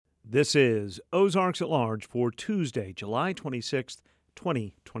This is Ozarks at Large for Tuesday, July 26th,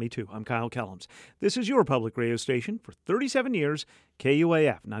 2022. I'm Kyle Kellums. This is your public radio station for 37 years,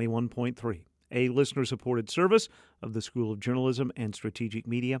 KUAF 91.3, a listener-supported service of the School of Journalism and Strategic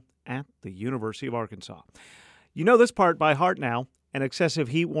Media at the University of Arkansas. You know this part by heart now. An excessive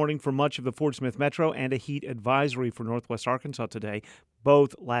heat warning for much of the Fort Smith Metro and a heat advisory for Northwest Arkansas today,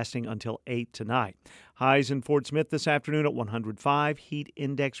 both lasting until 8 tonight. Highs in Fort Smith this afternoon at 105, heat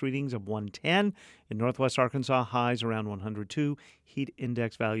index readings of 110. In Northwest Arkansas, highs around 102, heat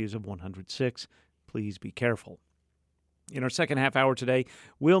index values of 106. Please be careful. In our second half hour today,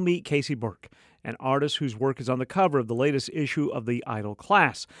 we'll meet Casey Burke, an artist whose work is on the cover of the latest issue of the Idol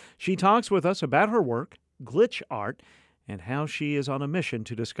class. She talks with us about her work, glitch art, and how she is on a mission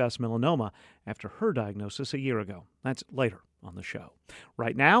to discuss melanoma after her diagnosis a year ago. That's later on the show.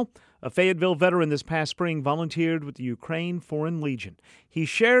 Right now, a Fayetteville veteran this past spring volunteered with the Ukraine Foreign Legion. He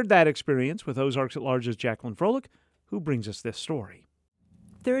shared that experience with Ozarks at Large's Jacqueline Froelich, who brings us this story.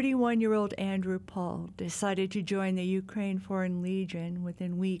 31-year-old Andrew Paul decided to join the Ukraine Foreign Legion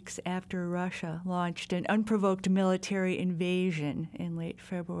within weeks after Russia launched an unprovoked military invasion in late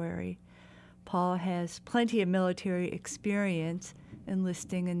February. Paul has plenty of military experience,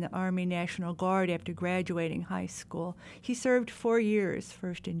 enlisting in the Army National Guard after graduating high school. He served 4 years,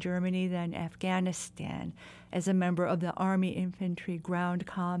 first in Germany, then Afghanistan, as a member of the Army Infantry Ground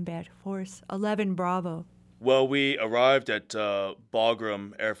Combat Force 11 Bravo. Well, we arrived at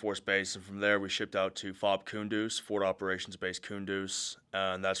Bagram Air Force Base, and from there we shipped out to FOB Kunduz, Forward Operations Base Kunduz,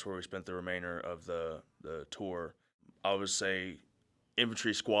 and that's where we spent the remainder of the tour. I was a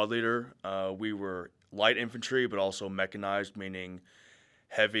infantry squad leader. We were light infantry, but also mechanized, meaning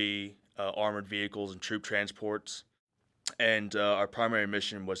heavy armored vehicles and troop transports. And our primary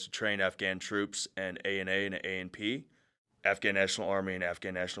mission was to train Afghan troops in ANA and ANP, Afghan National Army and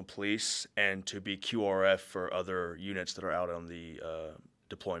Afghan National Police, and to be QRF for other units that are out on the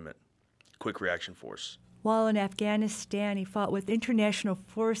deployment, Quick Reaction Force. While in Afghanistan, he fought with international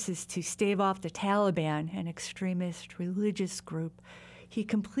forces to stave off the Taliban, an extremist religious group. He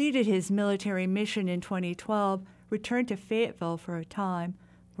completed his military mission in 2012, returned to Fayetteville for a time,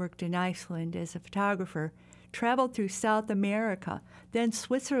 worked in Iceland as a photographer, traveled through South America, then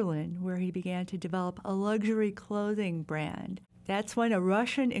Switzerland, where he began to develop a luxury clothing brand. That's when a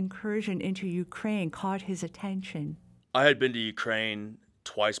Russian incursion into Ukraine caught his attention. I had been to Ukraine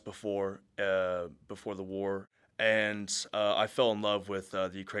twice before the war, and I fell in love with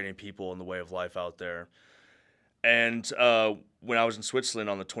the Ukrainian people and the way of life out there. And when I was in Switzerland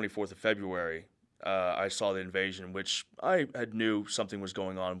on the 24th of February, I saw the invasion, which I had knew something was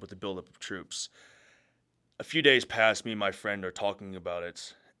going on with the buildup of troops. A few days passed, me and my friend are talking about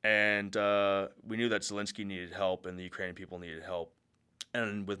it, and we knew that Zelensky needed help and the Ukrainian people needed help.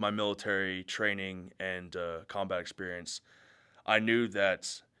 And with my military training and combat experience, I knew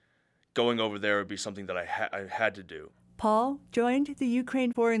that going over there would be something that I had to do. Paul joined the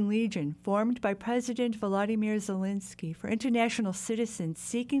Ukraine Foreign Legion, formed by President Volodymyr Zelensky for international citizens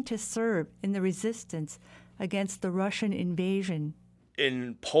seeking to serve in the resistance against the Russian invasion.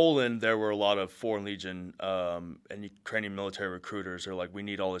 In Poland, there were a lot of Foreign Legion and Ukrainian military recruiters. They're like, we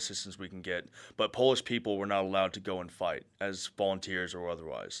need all the assistance we can get. But Polish people were not allowed to go and fight as volunteers or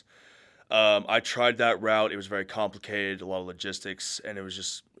otherwise. I tried that route. It was very complicated, a lot of logistics, and it was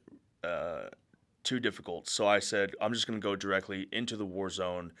just too difficult. So I said, I'm just going to go directly into the war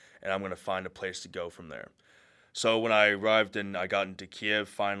zone, and I'm going to find a place to go from there. So when I arrived and I got into Kiev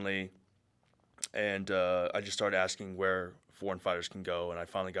finally, and I just started asking where foreign fighters can go, and I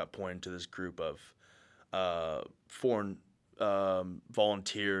finally got pointed to this group of foreign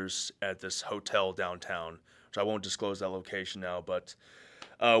volunteers at this hotel downtown, which I won't disclose that location now, but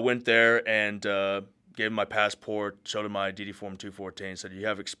went there and gave him my passport, showed him my DD Form 214, said, you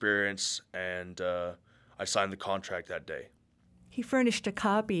have experience, and I signed the contract that day. He furnished a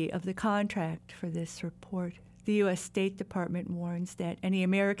copy of the contract for this report. The U.S. State Department warns that any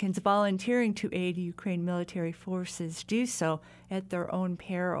Americans volunteering to aid Ukraine military forces do so at their own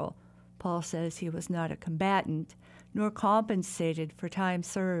peril. Paul says he was not a combatant, nor compensated for time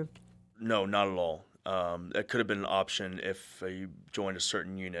served. No, not at all. It could have been an option if you joined a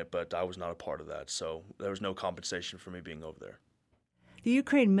certain unit, but I was not a part of that, so there was no compensation for me being over there. The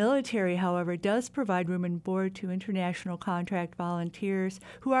Ukraine military, however, does provide room and board to international contract volunteers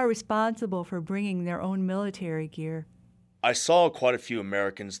who are responsible for bringing their own military gear. I saw quite a few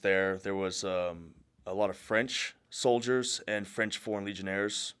Americans there. There was a lot of French soldiers and French Foreign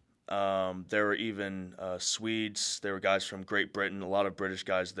Legionnaires. There were even Swedes. There were guys from Great Britain, a lot of British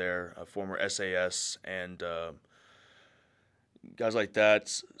guys there, former SAS, and guys like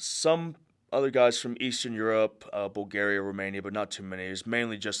that. Some other guys from Eastern Europe, Bulgaria, Romania, but not too many. It's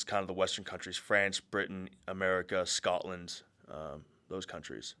mainly just kind of the Western countries, France, Britain, America, Scotland, those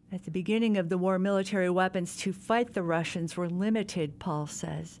countries. At the beginning of the war, military weapons to fight the Russians were limited, Paul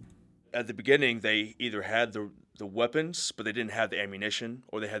says. At the beginning, they either had the weapons, but they didn't have the ammunition,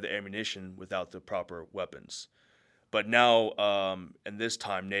 or they had the ammunition without the proper weapons. But now, in this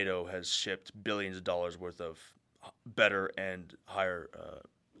time, NATO has shipped billions of dollars worth of better and higher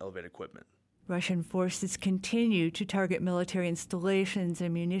elevated equipment. Russian forces continue to target military installations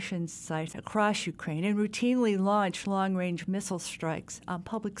and munitions sites across Ukraine and routinely launch long-range missile strikes on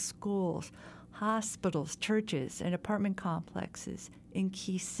public schools, hospitals, churches, and apartment complexes in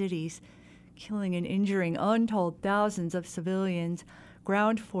key cities, killing and injuring untold thousands of civilians.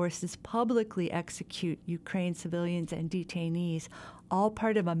 Ground forces publicly execute Ukraine civilians and detainees, all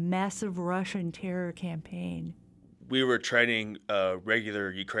part of a massive Russian terror campaign. We were training regular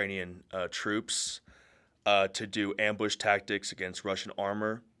Ukrainian troops to do ambush tactics against Russian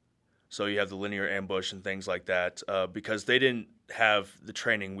armor. So you have the linear ambush and things like that, because they didn't have the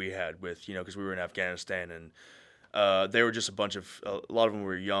training we had with, because we were in Afghanistan, and they were just a lot of them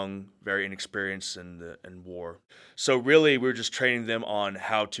were young, very inexperienced in war. So really, we were just training them on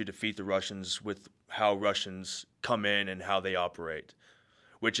how to defeat the Russians with how Russians come in and how they operate,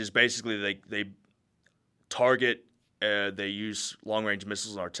 which is basically they target. They use long-range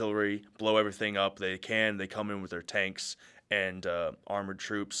missiles and artillery, blow everything up they can. They come in with their tanks and armored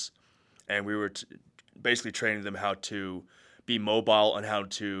troops. And we were basically training them how to be mobile and how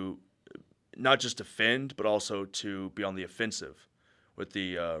to not just defend, but also to be on the offensive with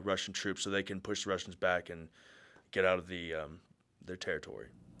the Russian troops so they can push the Russians back and get out of their territory.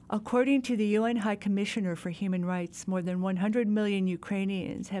 According to the UN High Commissioner for Human Rights, more than 100 million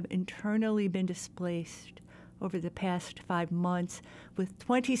Ukrainians have internally been displaced over the past 5 months, with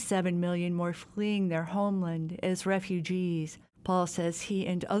 27 million more fleeing their homeland as refugees. Paul says he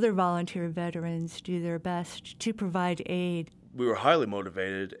and other volunteer veterans do their best to provide aid. We were highly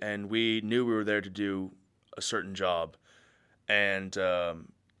motivated, and we knew we were there to do a certain job, and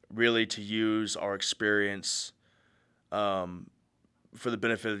really to use our experience for the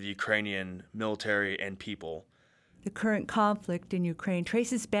benefit of the Ukrainian military and people. The current conflict in Ukraine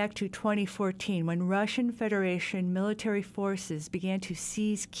traces back to 2014, when Russian Federation military forces began to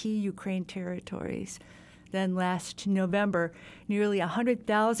seize key Ukraine territories. Then last November, nearly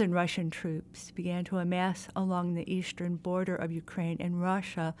 100,000 Russian troops began to amass along the eastern border of Ukraine and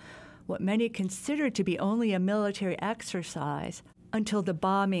Russia, what many considered to be only a military exercise, until the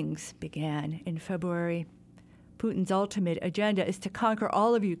bombings began in February. Putin's ultimate agenda is to conquer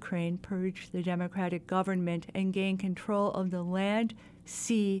all of Ukraine, purge the democratic government, and gain control of the land,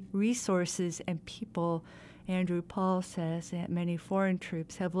 sea, resources, and people. Andrew Paul says that many foreign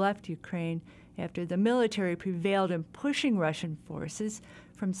troops have left Ukraine after the military prevailed in pushing Russian forces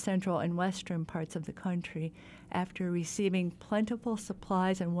from central and western parts of the country after receiving plentiful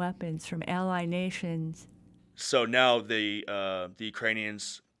supplies and weapons from ally nations. So now the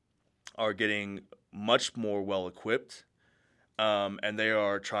Ukrainians are getting much more well-equipped, and they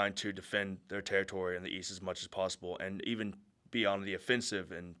are trying to defend their territory in the east as much as possible and even be on the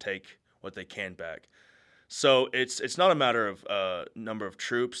offensive and take what they can back. So it's not a matter of number of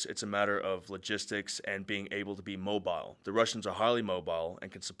troops, it's a matter of logistics and being able to be mobile. The Russians are highly mobile and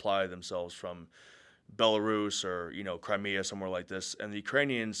can supply themselves from Belarus or Crimea, somewhere like this, and the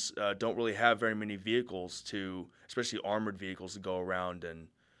Ukrainians don't really have very many vehicles especially armored vehicles, to go around and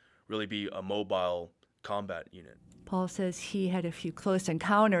really be a mobile combat unit. Paul says he had a few close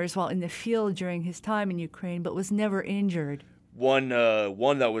encounters while in the field during his time in Ukraine, but was never injured. One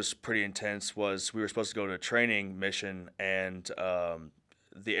that was pretty intense was we were supposed to go to a training mission, and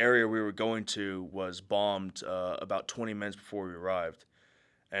the area we were going to was bombed about 20 minutes before we arrived,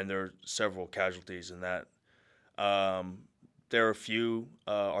 and there were several casualties in that. There were a few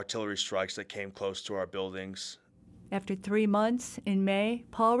artillery strikes that came close to our buildings. After 3 months, in May,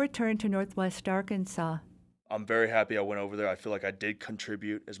 Paul returned to Northwest Arkansas. I'm very happy I went over there. I feel like I did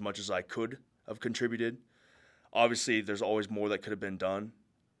contribute as much as I could have contributed. Obviously, there's always more that could have been done,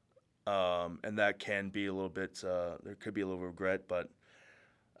 and that can be a little bit, there could be a little regret, but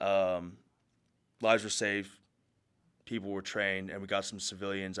lives were saved, people were trained, and we got some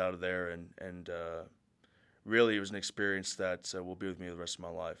civilians out of there, and really it was an experience that will be with me the rest of my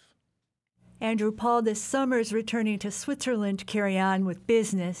life. Andrew Paul this summer is returning to Switzerland to carry on with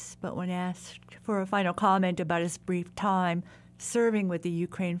business, but when asked for a final comment about his brief time serving with the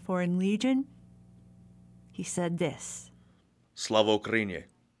Ukraine Foreign Legion, he said this. Slava Ukraini.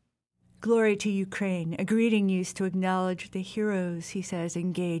 Glory to Ukraine, a greeting used to acknowledge the heroes, he says,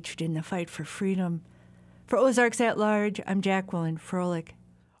 engaged in the fight for freedom. For Ozarks at Large, I'm Jacqueline Froelich.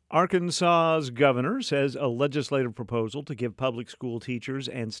 Arkansas's governor says a legislative proposal to give public school teachers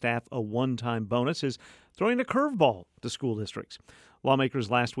and staff a one-time bonus is throwing a curveball to school districts.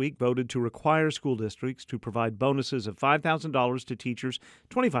 Lawmakers last week voted to require school districts to provide bonuses of $5,000 to teachers,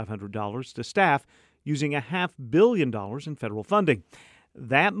 $2,500 to staff, using $500 million in federal funding.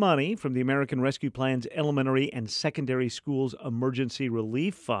 That money from the American Rescue Plan's Elementary and Secondary Schools Emergency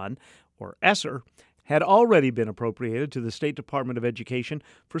Relief Fund, or ESSER, had already been appropriated to the State Department of Education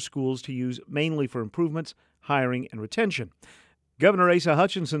for schools to use mainly for improvements, hiring, and retention. Governor Asa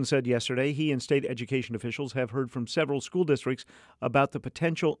Hutchinson said yesterday he and state education officials have heard from several school districts about the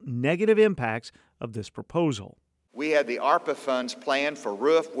potential negative impacts of this proposal. We had the ARPA funds planned for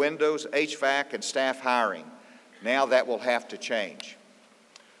roof, windows, HVAC, and staff hiring. Now that will have to change.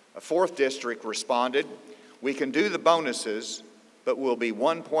 A fourth district responded, "We can do the bonuses, but we'll be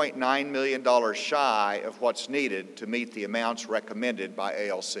 $1.9 million shy of what's needed to meet the amounts recommended by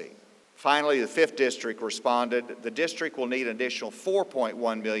ALC." Finally, the fifth district responded, "The district will need an additional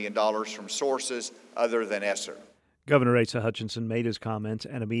 $4.1 million from sources other than ESSER." Governor Asa Hutchinson made his comments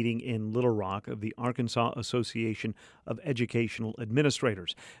at a meeting in Little Rock of the Arkansas Association of Educational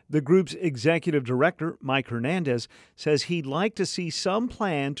Administrators. The group's executive director, Mike Hernandez, says he'd like to see some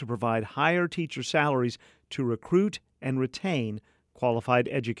plan to provide higher teacher salaries to recruit and retain qualified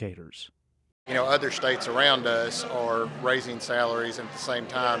educators. You know, other states around us are raising salaries, and at the same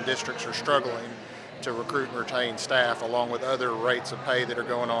time, districts are struggling to recruit and retain staff, along with other rates of pay that are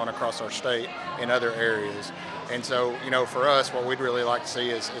going on across our state in other areas. And so, you know, for us, what we'd really like to see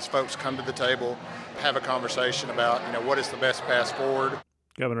is folks come to the table, have a conversation about, you know, what is the best path forward.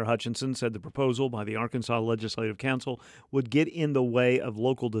 Governor Hutchinson said the proposal by the Arkansas Legislative Council would get in the way of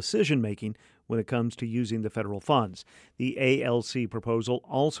local decision-making when it comes to using the federal funds. The ALC proposal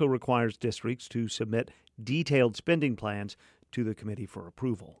also requires districts to submit detailed spending plans to the committee for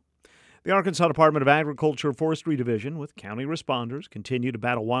approval. The Arkansas Department of Agriculture Forestry Division, with county responders, continue to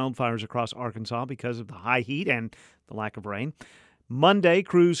battle wildfires across Arkansas because of the high heat and the lack of rain. Monday,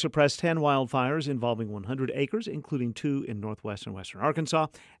 crews suppressed 10 wildfires involving 100 acres, including 2 in northwest and western Arkansas.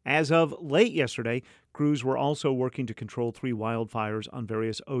 As of late yesterday, crews were also working to control 3 wildfires on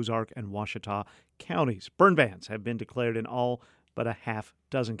various Ozark and Ouachita counties. Burn bans have been declared in all but a half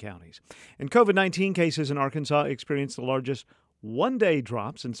dozen counties. And COVID-19 cases in Arkansas experienced the largest one-day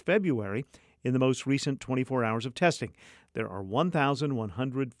drop since February in the most recent 24 hours of testing. There are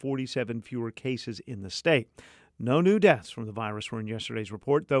 1,147 fewer cases in the state. No new deaths from the virus were in yesterday's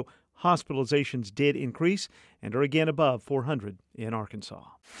report, though hospitalizations did increase and are again above 400 in Arkansas.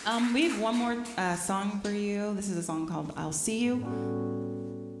 We have one more song for you. This is a song called I'll See You.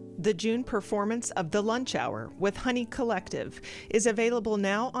 The June performance of The Lunch Hour with Honey Collective is available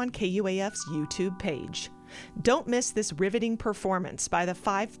now on KUAF's YouTube page. Don't miss this riveting performance by the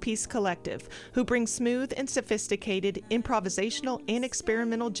 5-piece collective, who bring smooth and sophisticated improvisational and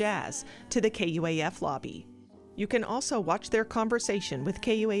experimental jazz to the KUAF lobby. You can also watch their conversation with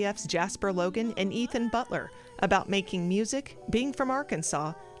KUAF's Jasper Logan and Ethan Butler about making music, being from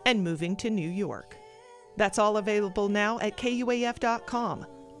Arkansas, and moving to New York. That's all available now at KUAF.com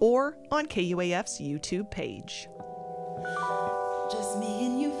or on KUAF's YouTube page. Just me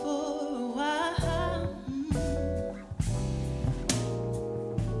and you for a while.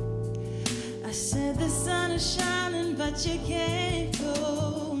 I said the sun is shining, but you can't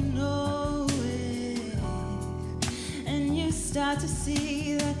go nowhere. And you start to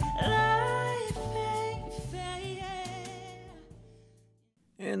see that life ain't fair.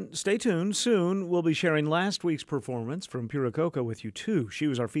 And stay tuned. Soon we'll be sharing last week's performance from Puracoca with you, too. She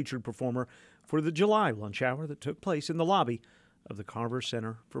was our featured performer for the July lunch hour that took place in the lobby of the Carver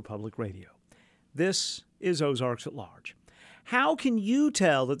Center for Public Radio. This is Ozarks at Large. How can you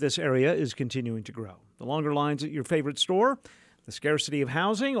tell that this area is continuing to grow? The longer lines at your favorite store, the scarcity of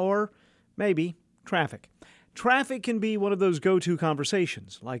housing, or maybe traffic. Traffic can be one of those go-to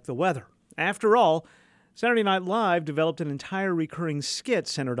conversations, like the weather. After all, Saturday Night Live developed an entire recurring skit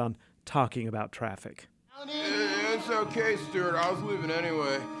centered on talking about traffic. It's okay, Stuart. I was leaving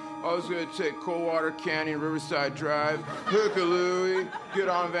anyway. I was going to take Coldwater Canyon, Riverside Drive, hook a Louie, get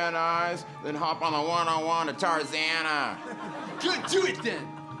on Van Nuys, then hop on the 101 to Tarzana. Good, do it then.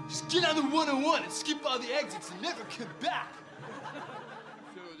 Just get on the 101 and skip all the exits and never come back.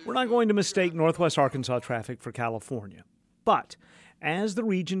 We're not going to mistake Northwest Arkansas traffic for California. But as the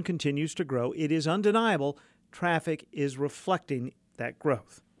region continues to grow, it is undeniable traffic is reflecting that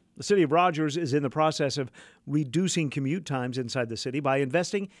growth. The city of Rogers is in the process of reducing commute times inside the city by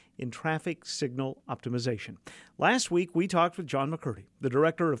investing in traffic signal optimization. Last week, we talked with John McCurdy, the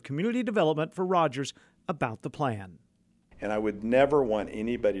Director of Community Development for Rogers, about the plan. And I would never want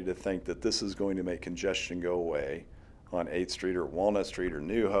anybody to think that this is going to make congestion go away on 8th Street or Walnut Street or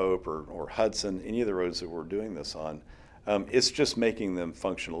New Hope or Hudson, any of the roads that we're doing this on. It's just making them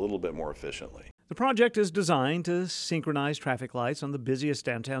function a little bit more efficiently. The project is designed to synchronize traffic lights on the busiest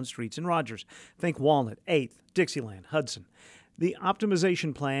downtown streets in Rogers. Think Walnut, 8th, Dixieland, Hudson. The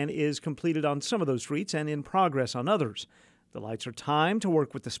optimization plan is completed on some of those streets and in progress on others. The lights are timed to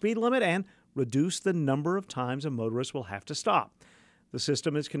work with the speed limit and reduce the number of times a motorist will have to stop. The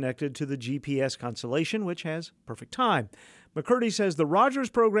system is connected to the GPS constellation, which has perfect time. McCurdy says the Rogers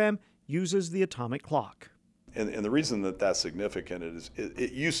program uses the atomic clock. And the reason that that's significant is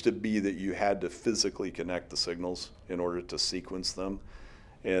it used to be that you had to physically connect the signals in order to sequence them.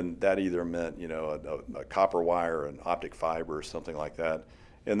 And that either meant, a copper wire, an optic fiber, or something like that.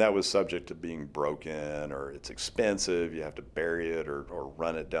 And that was subject to being broken, or it's expensive, you have to bury it or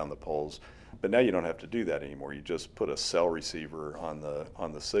run it down the poles. But now you don't have to do that anymore. You just put a cell receiver on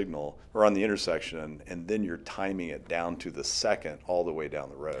the signal or on the intersection, and then you're timing it down to the second all the way down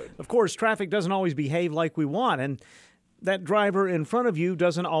the road. Of course, traffic doesn't always behave like we want, and that driver in front of you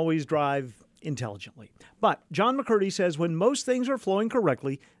doesn't always drive intelligently. But John McCurdy says when most things are flowing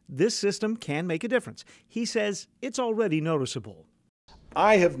correctly, this system can make a difference. He says it's already noticeable.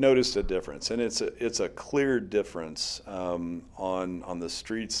 I have noticed a difference, and it's a clear difference on the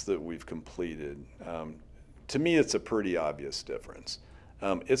streets that we've completed. To me, it's a pretty obvious difference.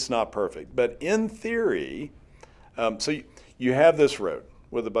 It's not perfect, but in theory, so you have this road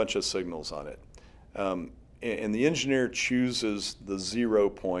with a bunch of signals on it, and the engineer chooses the 0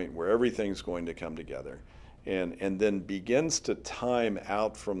 point where everything's going to come together, and then begins to time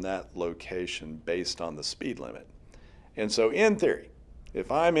out from that location based on the speed limit. And so in theory, if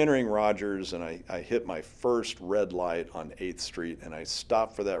I'm entering Rogers and I hit my first red light on 8th Street and I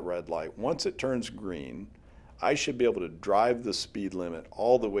stop for that red light, once it turns green, I should be able to drive the speed limit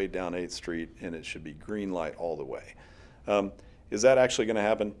all the way down 8th Street and it should be green light all the way. Is that actually going to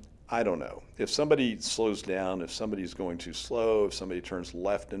happen? I don't know. If somebody slows down, if somebody's going too slow, if somebody turns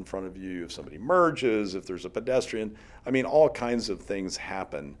left in front of you, if somebody merges, if there's a pedestrian, all kinds of things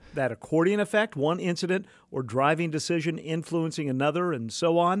happen. That accordion effect, one incident or driving decision influencing another and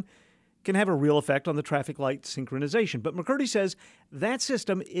so on, can have a real effect on the traffic light synchronization. But McCurdy says that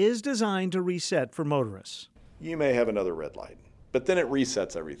system is designed to reset for motorists. You may have another red light, but then it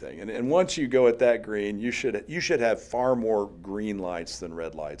resets everything. And once you go at that green, you should have far more green lights than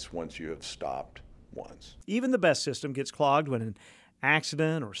red lights once you have stopped once. Even the best system gets clogged when an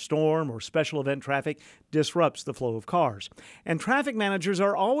accident or storm or special event traffic disrupts the flow of cars. And traffic managers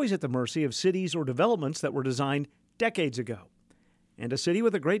are always at the mercy of cities or developments that were designed decades ago. And a city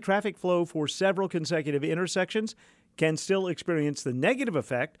with a great traffic flow for several consecutive intersections can still experience the negative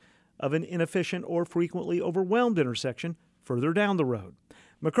effect of an inefficient or frequently overwhelmed intersection further down the road.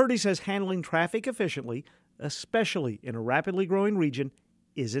 McCurdy says handling traffic efficiently, especially in a rapidly growing region,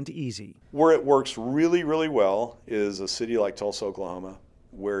 isn't easy. Where it works really, really well is a city like Tulsa, Oklahoma,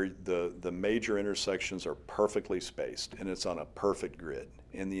 where the major intersections are perfectly spaced and it's on a perfect grid,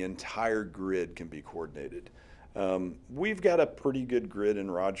 and the entire grid can be coordinated. We've got a pretty good grid in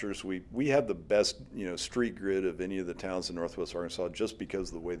Rogers. We have the best street grid of any of the towns in Northwest Arkansas just because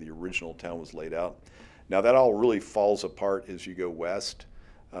of the way the original town was laid out. Now that all really falls apart as you go west,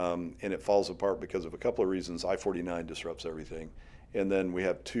 and it falls apart because of a couple of reasons. I-49 disrupts everything, and then we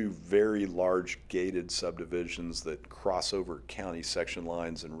have two very large gated subdivisions that cross over county section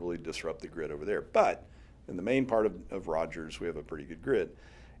lines and really disrupt the grid over there. But in the main part of Rogers, we have a pretty good grid,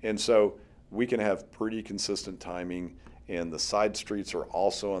 and so we can have pretty consistent timing, and the side streets are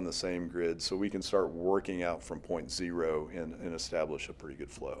also on the same grid, so we can start working out from point zero and establish a pretty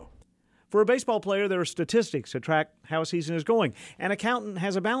good flow. For a baseball player, there are statistics to track how a season is going. An accountant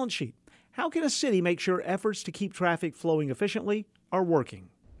has a balance sheet. How can a city make sure efforts to keep traffic flowing efficiently are working?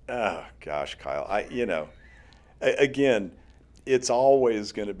 Oh, gosh, Kyle. Again, it's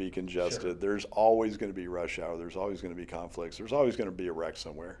always going to be congested. Sure. There's always going to be rush hour. There's always going to be conflicts. There's always going to be a wreck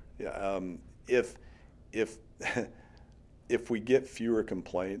somewhere. Yeah. If we get fewer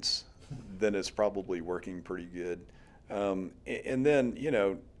complaints, then it's probably working pretty good. And then,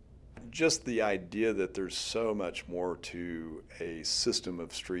 just the idea that there's so much more to a system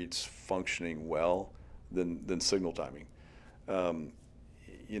of streets functioning well than signal timing.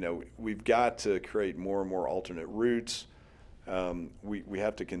 We've got to create more and more alternate routes. We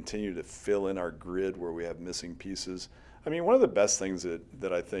have to continue to fill in our grid where we have missing pieces. I mean, one of the best things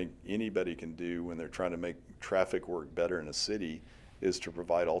that I think anybody can do when they're trying to make traffic work better in a city is to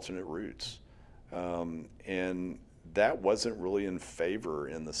provide alternate routes. And that wasn't really in favor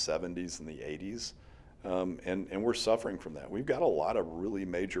in the 70s and the 80s. And we're suffering from that. We've got a lot of really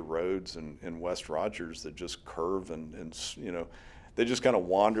major roads in West Rogers that just curve and they just kind of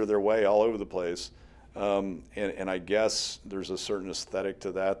wander their way all over the place. And I guess there's a certain aesthetic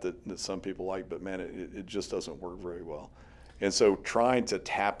to that some people like, but man, it just doesn't work very well. And so trying to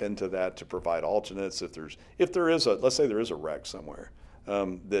tap into that to provide alternates, if there is let's say there is a wreck somewhere,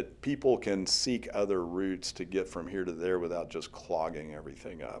 that people can seek other routes to get from here to there without just clogging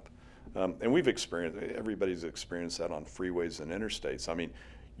everything up. And everybody's experienced that on freeways and interstates. I mean,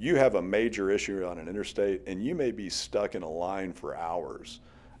 you have a major issue on an interstate and you may be stuck in a line for hours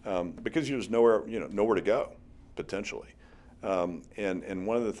because there's nowhere to go, potentially. And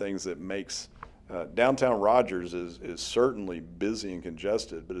one of the things that makes downtown Rogers is certainly busy and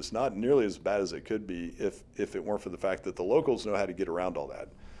congested, but it's not nearly as bad as it could be if it weren't for the fact that the locals know how to get around all that.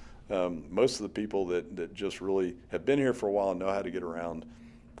 Most of the people that just really have been here for a while and know how to get around,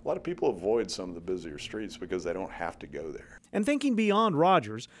 a lot of people avoid some of the busier streets because they don't have to go there. And thinking beyond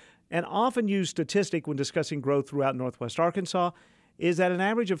Rogers, an often used statistic when discussing growth throughout Northwest Arkansas is that an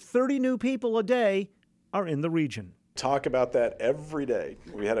average of 30 new people a day are in the region. Talk about that every day.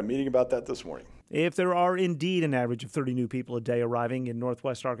 We had a meeting about that this morning. If there are indeed an average of 30 new people a day arriving in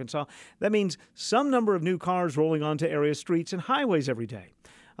Northwest Arkansas, that means some number of new cars rolling onto area streets and highways every day.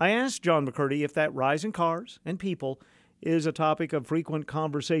 I asked John McCurdy if that rise in cars and people is a topic of frequent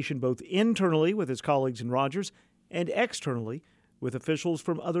conversation both internally with his colleagues in Rogers and externally with officials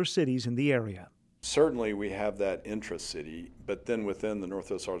from other cities in the area. Certainly we have that intra-city, but then within the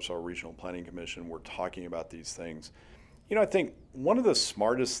Northwest Arkansas Regional Planning Commission, we're talking about these things. I think one of the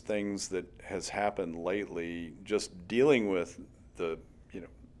smartest things that has happened lately, just dealing with the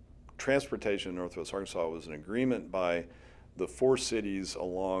transportation in Northwest Arkansas, was an agreement by the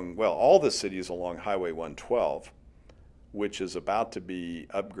all the cities along Highway 112, which is about to be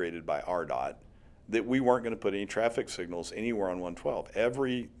upgraded by RDOT, that we weren't going to put any traffic signals anywhere on 112.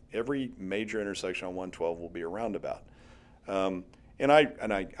 Every major intersection on 112 will be a roundabout. And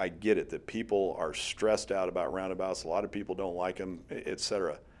I get it that people are stressed out about roundabouts. A lot of people don't like them, et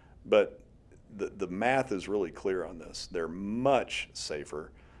cetera. But the math is really clear on this. They're much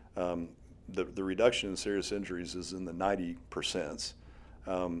safer. The reduction in serious injuries is in the 90%.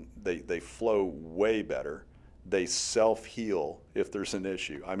 They flow way better. They self-heal if there's an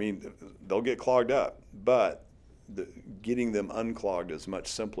issue. I mean, they'll get clogged up, but getting them unclogged is much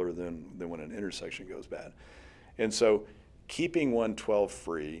simpler than when an intersection goes bad. And so keeping 112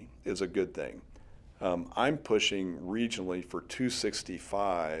 free is a good thing. I'm pushing regionally for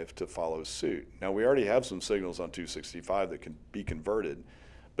 265 to follow suit. Now, we already have some signals on 265 that can be converted,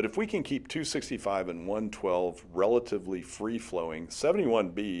 but if we can keep 265 and 112 relatively free-flowing,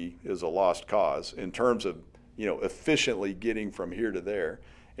 71B is a lost cause in terms of efficiently getting from here to there.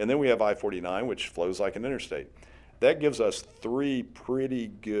 And then we have I-49, which flows like an interstate. That gives us 3 pretty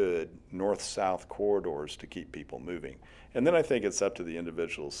good north-south corridors to keep people moving. And then I think it's up to the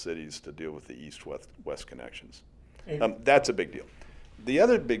individual cities to deal with the east-west connections. That's a big deal. The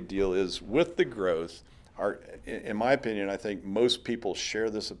other big deal is with the growth, in my opinion, I think most people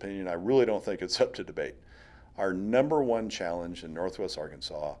share this opinion. I really don't think it's up to debate. Our number one challenge in Northwest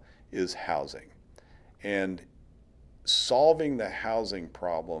Arkansas is housing. And solving the housing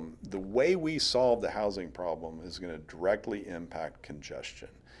problem, the way we solve the housing problem is going to directly impact congestion.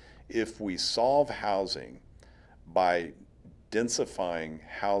 If we solve housing by densifying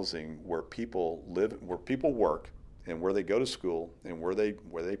housing where people live, where people work, and where they go to school, and where they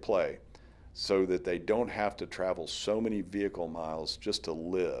play, so that they don't have to travel so many vehicle miles just to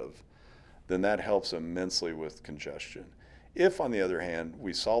live, then that helps immensely with congestion. If, on the other hand,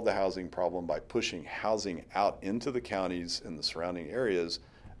 we solve the housing problem by pushing housing out into the counties and the surrounding areas,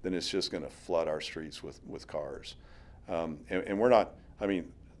 then it's just going to flood our streets with cars. And we're not,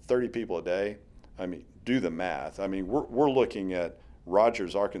 30 people a day, do the math. We're looking at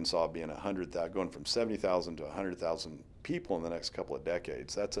Rogers, Arkansas being 100,000, going from 70,000 to 100,000 people in the next couple of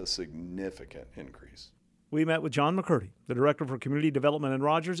decades. That's a significant increase. We met with John McCurdy, the Director for Community Development in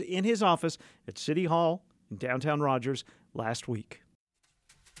Rogers, in his office at City Hall in downtown Rogers last week.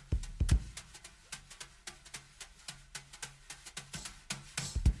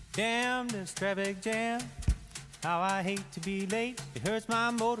 Damn this traffic jam, how I hate to be late. It hurts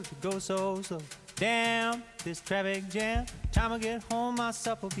my motor to go so slow. Damn this traffic jam, time I get home my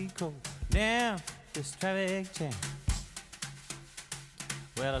supper'll be cold. Damn this traffic jam.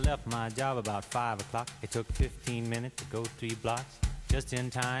 Well, I left my job about 5 o'clock. It took 15 minutes to go 3 blocks, just in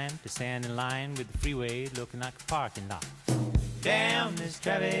time to stand in line with the freeway looking like a parking lot. Damn this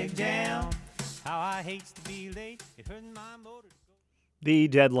traffic jam, how I hate to be late. It hurts my motor. The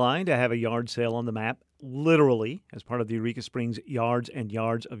deadline to have a yard sale on the map, literally, as part of the Eureka Springs Yards and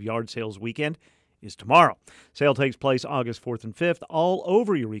Yards of Yard Sales weekend, is tomorrow. Sale takes place August 4th and 5th all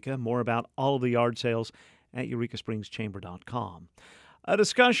over Eureka. More about all of the yard sales at eurekasprings.chamber.com. A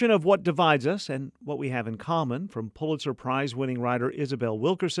discussion of what divides us and what we have in common from Pulitzer Prize-winning writer Isabel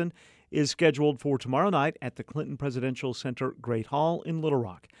Wilkerson is scheduled for tomorrow night at the Clinton Presidential Center Great Hall in Little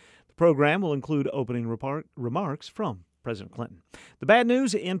Rock. The program will include opening remarks from President Clinton. The bad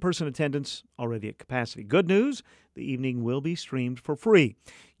news, in-person attendance already at capacity. Good news, the evening will be streamed for free.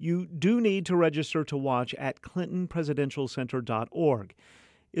 You do need to register to watch at clintonpresidentialcenter.org.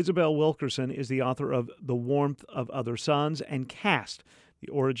 Isabel Wilkerson is the author of The Warmth of Other Suns and Caste, The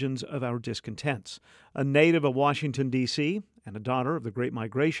Origins of Our Discontents. A native of Washington, D.C., and a daughter of the Great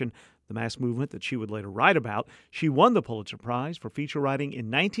Migration, the mass movement that she would later write about, she won the Pulitzer Prize for feature writing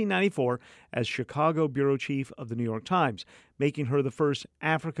in 1994 as Chicago bureau chief of the New York Times, making her the first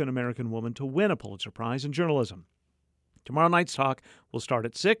African-American woman to win a Pulitzer Prize in journalism. Tomorrow night's talk will start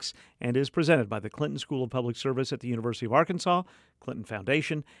at 6 and is presented by the Clinton School of Public Service at the University of Arkansas, Clinton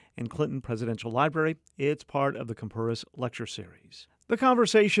Foundation, and Clinton Presidential Library. It's part of the Concurrus Lecture Series. The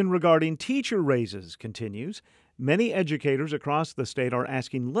conversation regarding teacher raises continues. Many educators across the state are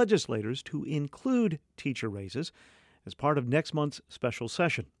asking legislators to include teacher raises as part of next month's special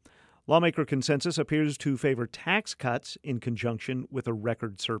session. Lawmaker consensus appears to favor tax cuts in conjunction with a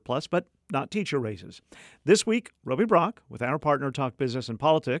record surplus, but not teacher raises. This week, Roby Brock, with our partner Talk Business and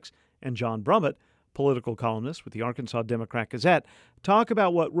Politics, and John Brummett, political columnist with the Arkansas Democrat-Gazette, talk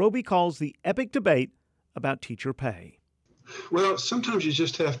about what Roby calls the epic debate about teacher pay. Well, sometimes you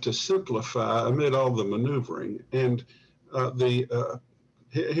just have to simplify amid all the maneuvering. And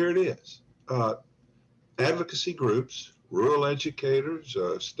here it is. Advocacy groups, rural educators,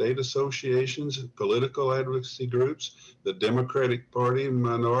 state associations, political advocacy groups, the Democratic Party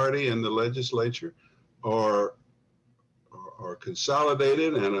minority in the legislature are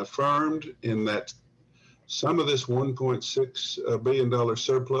consolidated and affirmed in that some of this $1.6 billion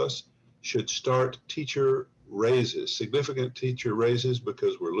surplus should start teacher raises, significant teacher raises,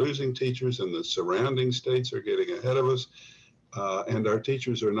 because we're losing teachers and the surrounding states are getting ahead of us. And our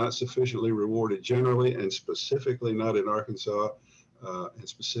teachers are not sufficiently rewarded generally, and specifically not in Arkansas, and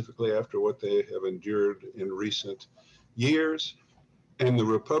specifically after what they have endured in recent years. And the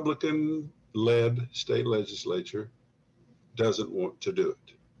Republican-led state legislature doesn't want to do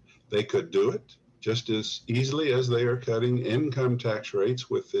it. They could do it just as easily as they are cutting income tax rates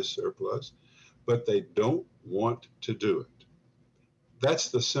with this surplus, but they don't want to do it. That's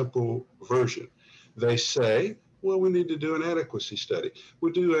the simple version. They say, well, we need to do an adequacy study.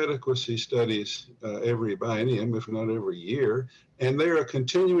 We do adequacy studies every biennium, if not every year, and they're a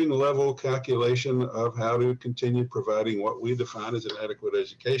continuing level calculation of how to continue providing what we define as an adequate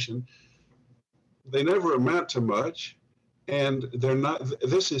education. They never amount to much, and they're not.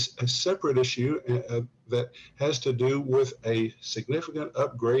 This is a separate issue that has to do with a significant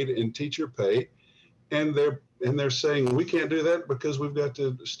upgrade in teacher pay, and they're saying we can't do that because we've got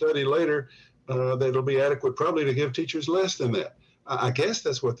to study later that'll be adequate probably to give teachers less than that. I guess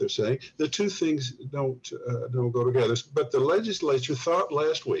that's what they're saying. The two things don't go together. But the legislature thought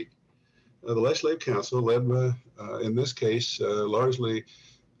last week, the Legislative Council, led by, in this case, largely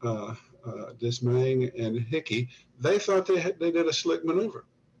Dismaying and Hickey, they thought they did a slick maneuver.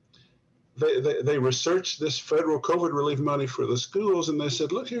 They researched this federal COVID relief money for the schools, and they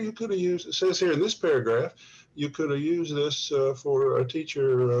said, look here, you could have used, it says here in this paragraph, you could have used this for a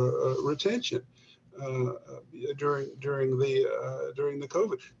teacher retention during the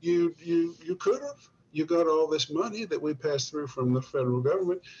COVID. You could have. You got all this money that we passed through from the federal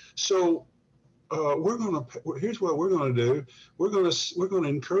government. So here's what we're going to do. We're going to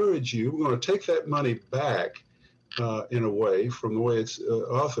encourage you. We're going to take that money back in a way from the way it's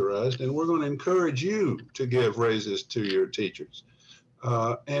authorized, and we're going to encourage you to give raises to your teachers.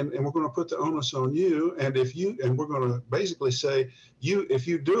 And we're going to put the onus on you, and we're going to basically say, if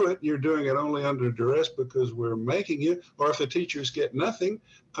you do it, you're doing it only under duress because we're making you, or if the teachers get nothing,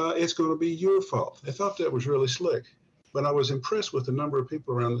 it's going to be your fault. I thought that was really slick, but I was impressed with the number of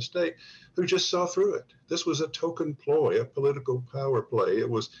people around the state who just saw through it. This was a token ploy, a political power play. It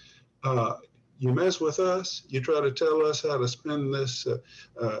was, you mess with us, you try to tell us how to spend this,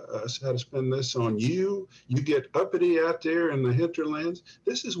 on you. You get uppity out there in the hinterlands.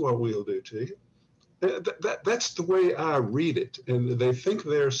 This is what we'll do to you. That's the way I read it. And they think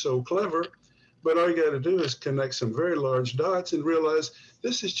they're so clever, but all you got to do is connect some very large dots and realize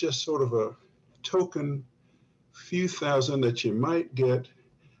this is just sort of a token few thousand that you might get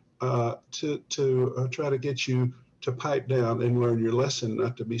to try to get you to pipe down and learn your lesson,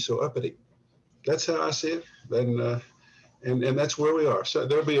 not to be so uppity. That's how I see it. And that's where we are. So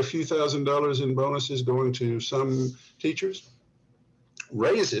there'll be a few $1,000s in bonuses going to some teachers.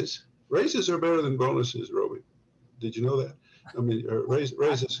 Raises are better than bonuses, Roby. Did you know that? I mean,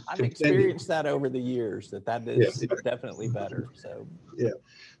 raises. I've experienced that over the years, that is definitely better. So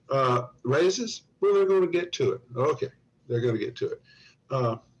yeah, raises. Well, they're going to get to it. Okay, they're going to get to it.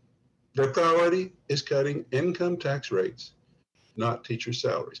 Their priority is cutting income tax rates, not teacher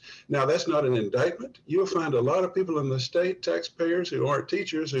salaries. Now, that's not an indictment. You'll find a lot of people in the state, taxpayers who aren't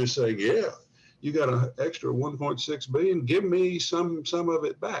teachers, who say, yeah, you got an extra $1.6 billion, give me some of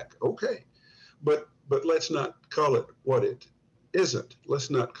it back. Okay, but let's not call it what it isn't. Let's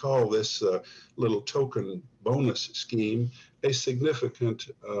not call this little token bonus scheme a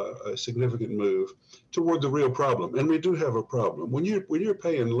significant move toward the real problem. And we do have a problem. When you're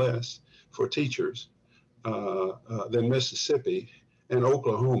paying less for teachers than Mississippi and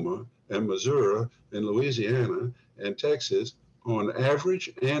Oklahoma and Missouri and Louisiana and Texas on average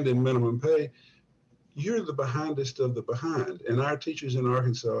and in minimum pay, you're the behindest of the behind. And our teachers in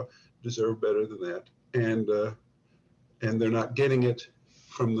Arkansas deserve better than that. And they're not getting it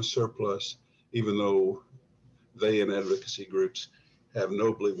from the surplus, even though they and advocacy groups have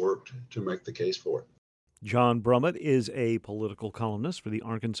nobly worked to make the case for it. John Brummett is a political columnist for the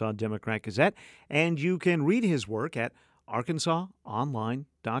Arkansas Democrat-Gazette, and you can read his work at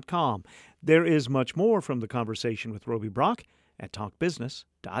arkansasonline.com. There is much more from the conversation with Roby Brock at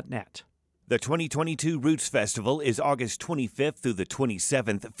talkbusiness.net. The 2022 Roots Festival is August 25th through the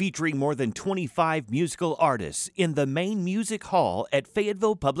 27th, featuring more than 25 musical artists in the main music hall at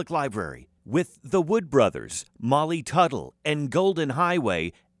Fayetteville Public Library, with the Wood Brothers, Molly Tuttle, and Golden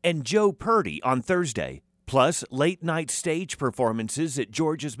Highway, and Joe Purdy on Thursday, plus late-night stage performances at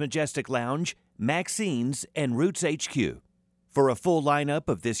George's Majestic Lounge, Maxine's, and Roots HQ. For a full lineup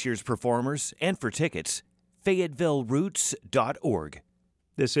of this year's performers and for tickets, FayettevilleRoots.org.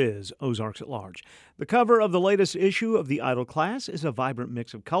 This is Ozarks at Large. The cover of the latest issue of the Idol class is a vibrant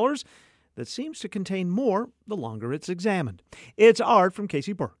mix of colors that seems to contain more the longer it's examined. It's art from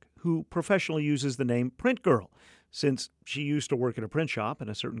Casey Burke, who professionally uses the name Print Girl, since she used to work at a print shop and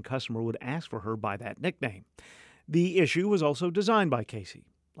a certain customer would ask for her by that nickname. The issue was also designed by Casey.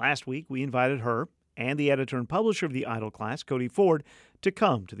 Last week, we invited her and the editor and publisher of the Idol class, Cody Ford, to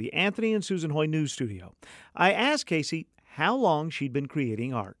come to the Anthony and Susan Hoy News Studio. I asked Casey how long she'd been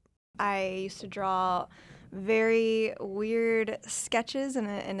creating art. I used to draw very weird sketches in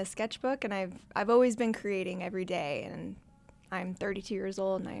a sketchbook, and I've always been creating every day, and I'm 32 years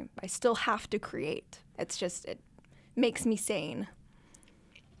old, and I still have to create. It makes me sane.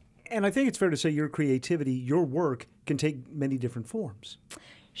 And I think it's fair to say your creativity, your work, can take many different forms.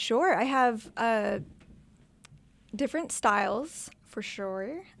 Sure. I have different styles, for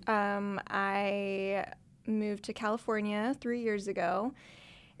sure. I moved to California 3 years ago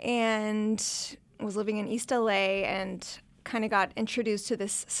and was living in East LA and kind of got introduced to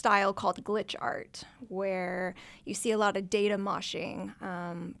this style called glitch art, where you see a lot of data moshing,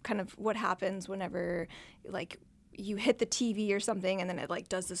 kind of what happens whenever you hit the TV or something and then it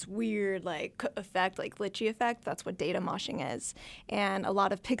does this weird effect, glitchy effect. That's what data moshing is. And a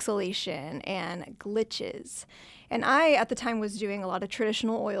lot of pixelation and glitches. And I, at the time, was doing a lot of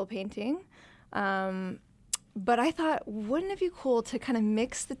traditional oil painting. But I thought, wouldn't it be cool to kind of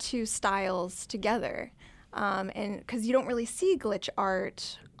mix the two styles together? And because you don't really see glitch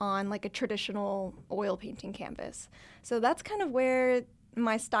art on a traditional oil painting canvas. So that's kind of where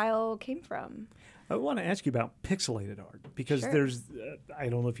my style came from. I want to ask you about pixelated art, because Sure. there's, I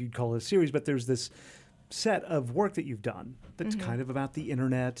don't know if you'd call it a series, but there's this set of work that you've done that's kind of about the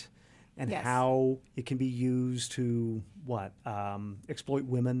internet and Yes. how it can be used to, exploit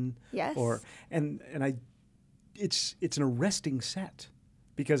women. Yes. It's an arresting set,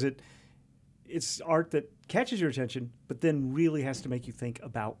 because it's art that catches your attention, but then really has to make you think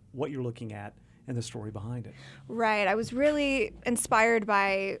about what you're looking at and the story behind it. Right. I was really inspired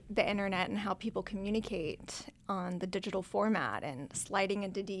by the internet and how people communicate on the digital format and sliding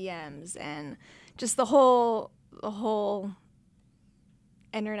into DMs and just the whole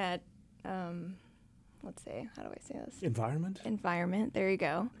internet, let's see, how do I say this? Environment, there you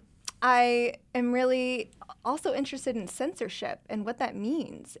go. I am really also interested in censorship and what that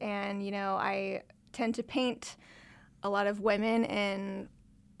means. And, I tend to paint a lot of women in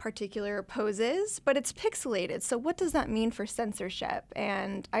particular poses, but it's pixelated. So what does that mean for censorship?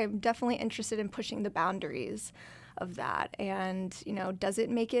 And I'm definitely interested in pushing the boundaries of that. And, does it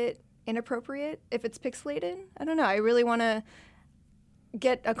make it inappropriate if it's pixelated? I don't know. I really want to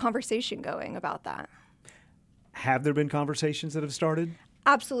get a conversation going about that. Have there been conversations that have started?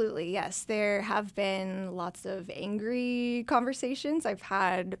 Absolutely, yes. There have been lots of angry conversations. I've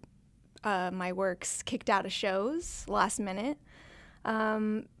had my works kicked out of shows last minute.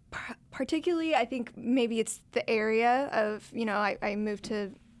 Particularly, I think maybe it's the area of, I moved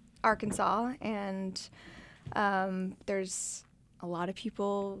to Arkansas, and there's a lot of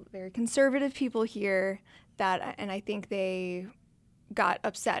people, very conservative people here, and I think they got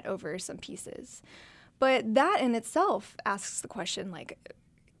upset over some pieces. But that in itself asks the question,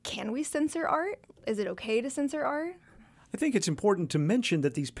 can we censor art? Is it okay to censor art? I think it's important to mention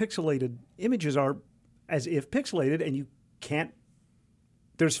that these pixelated images are as if pixelated, and you can't,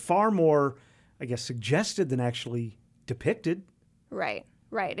 there's far more, I guess, suggested than actually depicted. Right.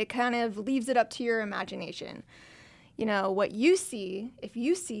 It kind of leaves it up to your imagination. What you see, if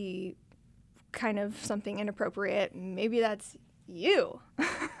you see kind of something inappropriate, maybe that's you.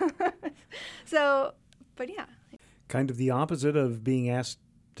 So, but yeah. Kind of the opposite of being asked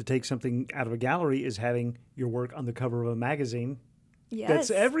to take something out of a gallery is having your work on the cover of a magazine. Yes.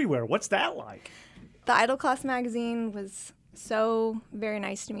 That's everywhere. What's that like? The Idle Class magazine was so very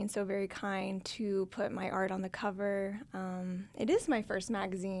nice to me and so very kind to put my art on the cover. It is my first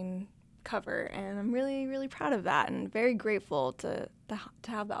magazine cover, and I'm really, really proud of that and very grateful to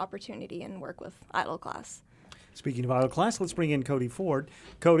have the opportunity and work with Idle Class. Speaking of Idle Class, let's bring in Cody Ford.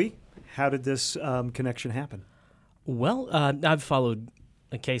 Cody, how did this connection happen? Well, I've followed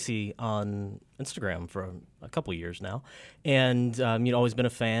Casey on Instagram for a couple years now, and always been a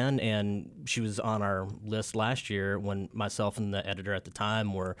fan, and she was on our list last year when myself and the editor at the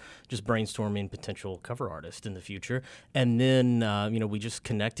time were just brainstorming potential cover artists in the future. And then we just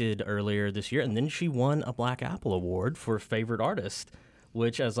connected earlier this year, and then she won a Black Apple Award for favorite artist,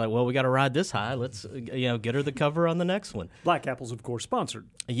 which I was like, well, we got to ride this high. Let's get her the cover on the next one. Black Apple's, of course, sponsored.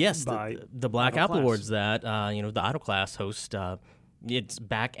 Yes, by the Black Idle Apple Class. Awards that the Idle Class host. It's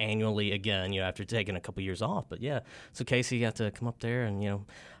back annually again, after taking a couple years off. But yeah, so Casey got to come up there and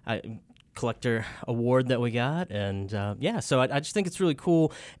collector award that we got, and so I just think it's really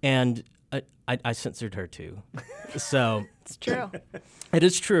cool, and I censored her too. So it's true. It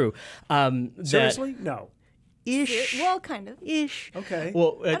is true. Seriously? No. Ish. Well, kind of. Ish. Okay.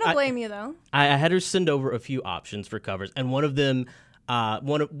 Well, I don't blame you though. I had her send over a few options for covers, and one of them.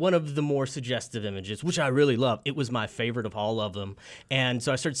 One of the more suggestive images, which I really love. It was my favorite of all of them, and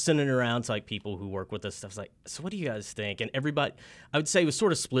so I started sending it around to people who work with us. I was like, "So what do you guys think?" And everybody, I would say, was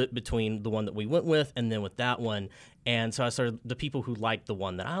sort of split between the one that we went with and then with that one. And so I started the people who liked the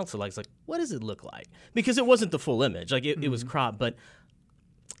one that I also liked. Like, what does it look like? Because it wasn't the full image, it was cropped, but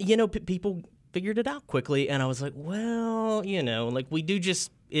people figured it out quickly, and I was like, well, we do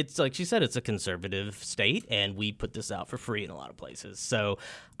just. It's like she said, it's a conservative state, and we put this out for free in a lot of places. So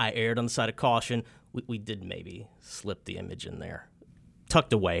I erred on the side of caution. We did maybe slip the image in there,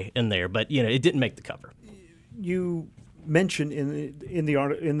 tucked away in there, but it didn't make the cover. You mentioned in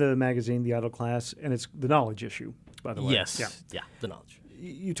the magazine, The Idle Class, and it's the knowledge issue, by the way. Yes, yeah, the knowledge.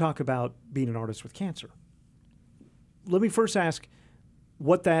 You talk about being an artist with cancer. Let me first ask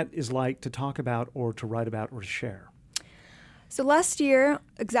what that is like to talk about or to write about or to share. So last year,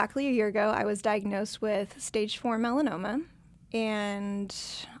 exactly a year ago, I was diagnosed with stage 4 melanoma. And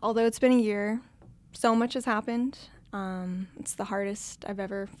although it's been a year, so much has happened. It's the hardest I've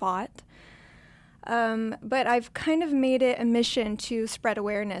ever fought. But I've kind of made it a mission to spread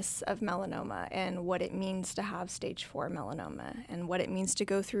awareness of melanoma and what it means to have stage 4 melanoma and what it means to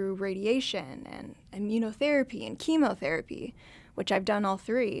go through radiation and immunotherapy and chemotherapy, which I've done all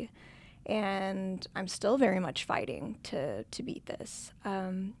 3. And I'm still very much fighting to beat this.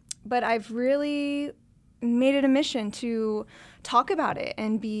 But I've really made it a mission to talk about it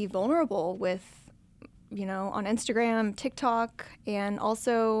and be vulnerable with, on Instagram, TikTok, and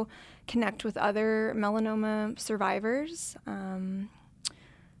also connect with other melanoma survivors.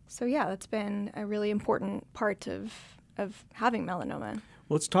 So yeah, that's been a really important part of having melanoma.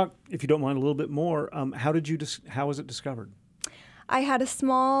 Let's talk, if you don't mind, a little bit more. How was it discovered? I had a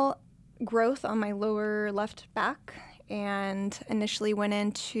small growth on my lower left back and initially went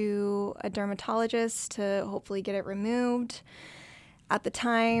into a dermatologist to hopefully get it removed. At the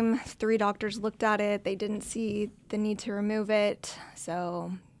time, 3 doctors looked at it. They didn't see the need to remove it.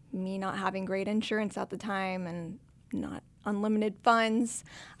 So me not having great insurance at the time and not unlimited funds.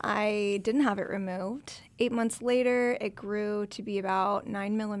 I didn't have it removed. 8 months later, it grew to be about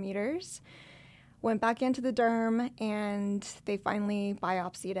 9 millimeters. Went back into the derm, and they finally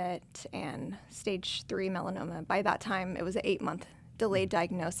biopsied it, and stage 3 melanoma. By that time, it was an 8-month delayed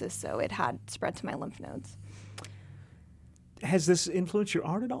diagnosis, so it had spread to my lymph nodes. Has this influenced your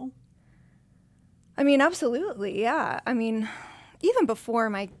art at all? I mean, absolutely, yeah. I mean, even before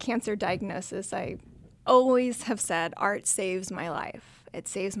my cancer diagnosis, I always have said art saves my life. It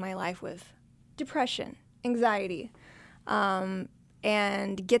saves my life with depression, anxiety, and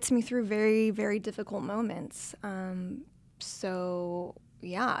gets me through very, very difficult moments. So,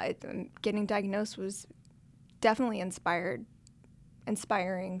 yeah, getting diagnosed was definitely inspiring.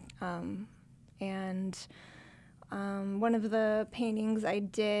 And one of the paintings I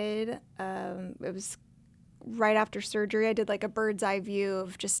did, it was right after surgery. I did like a bird's eye view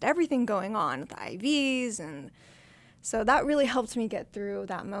of just everything going on with the IVs, and so that really helped me get through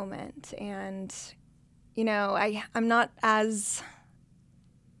that moment. And you know, I'm not as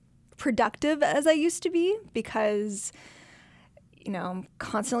productive as I used to be because, you know, I'm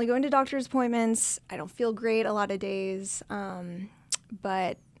constantly going to doctor's appointments. I don't feel great a lot of days,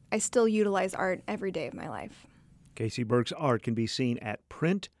 but I still utilize art every day of my life. Casey Burke's art can be seen at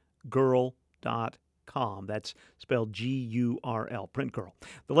printgirl.com. That's spelled G-U-R-L, Print Girl.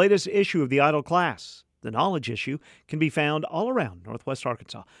 The latest issue of the Idle Class, the Knowledge issue, can be found all around Northwest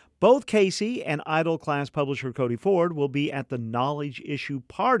Arkansas. Both Casey and Idle Class publisher Cody Ford will be at the Knowledge issue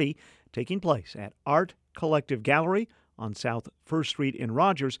party taking place at Art Collective Gallery on South 1st Street in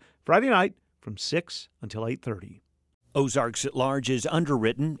Rogers, Friday night from 6 until 8:30. Ozarks at Large is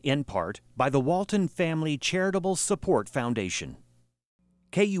underwritten, in part, by the Walton Family Charitable Support Foundation.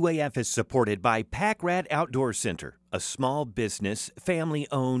 KUAF is supported by Pack Rat Outdoor Center, a small business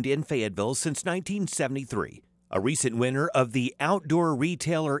family-owned in Fayetteville since 1973. A recent winner of the Outdoor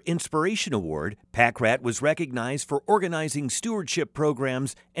Retailer Inspiration Award, Pack Rat was recognized for organizing stewardship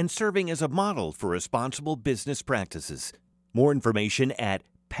programs and serving as a model for responsible business practices. More information at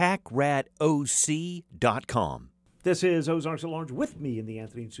packradoc.com. This is Ozarks at Large. With me in the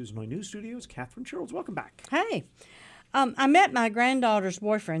Anthony and Susan Hoy News Studios, Catherine Sherrills. Welcome back. Hey. I met my granddaughter's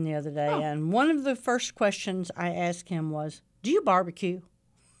boyfriend the other day, and one of the first questions I asked him was, "Do you barbecue?"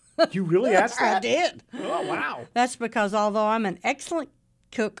 You really asked that? I did. Oh, wow. That's because although I'm an excellent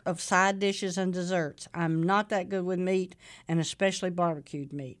cook of side dishes and desserts, I'm not that good with meat, and especially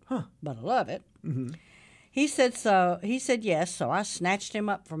barbecued meat. But I love it. Mm-hmm. He said so. He said yes, so I snatched him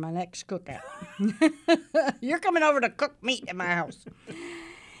up for my next cookout. You're coming over to cook meat at my house.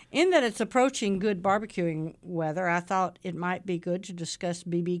 In that it's approaching good barbecuing weather, I thought it might be good to discuss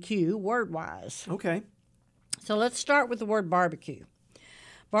BBQ word-wise. Okay. So let's start with the word barbecue.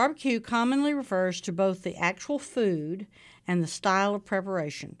 Barbecue commonly refers to both the actual food and the style of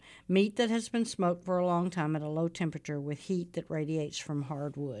preparation, meat that has been smoked for a long time at a low temperature with heat that radiates from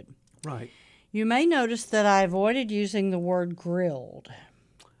hard wood. Right. You may notice that I avoided using the word grilled.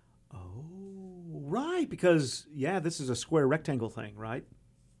 Oh, right, because, this is a square rectangle thing, right?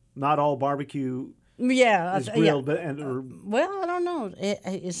 Not all barbecue is grilled, but well, I don't know. It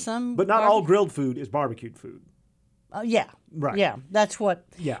is some, but not all grilled food is barbecued food. Right. Yeah, that's what.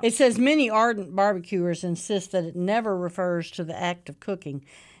 Yeah. It says many ardent barbecuers insist that it never refers to the act of cooking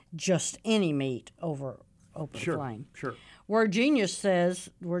just any meat over open flame. Sure.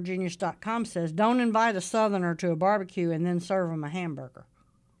 WordGenius.com says, don't invite a Southerner to a barbecue and then serve him a hamburger.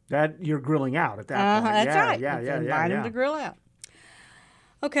 That you're grilling out at that point. That's right. Invite him to grill out.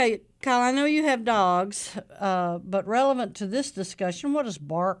 Okay, Kyle, I know you have dogs, but relevant to this discussion, what does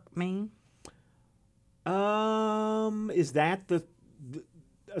bark mean? Is that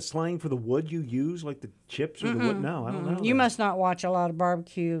a slang for the wood you use, like the chips or the wood? No, I don't know. You must not watch a lot of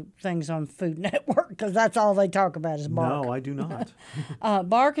barbecue things on Food Network because that's all they talk about is bark. No, I do not.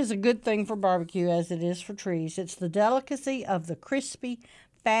 Bark is a good thing for barbecue as it is for trees. It's the delicacy of the crispy,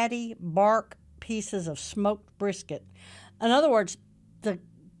 fatty bark pieces of smoked brisket. In other words, the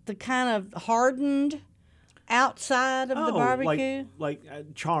kind of hardened outside of the barbecue. Like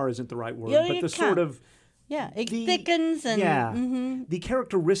char isn't the right word, Yeah, but the sort of... Yeah, it thickens and... the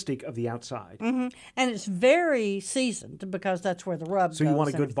characteristic of the outside. Mm-hmm. And it's very seasoned because that's where the rub goes. So you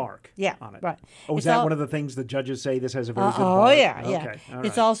want a good bark on it. Right. Oh, is that one of the things the judges say this has a very good bark? Oh, yeah, okay. yeah. All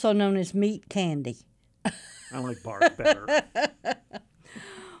It's right. also known as meat candy. I like bark better.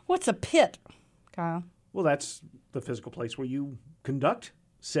 What's a pit, Kyle? Well, that's the physical place where you conduct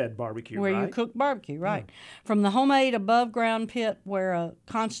said barbecue, where right? you cook barbecue, right. From the homemade above-ground pit where a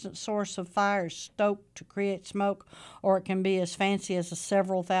constant source of fire is stoked to create smoke, or it can be as fancy as a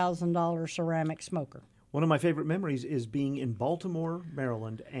several $1,000 ceramic smoker. One of my favorite memories is being in Baltimore,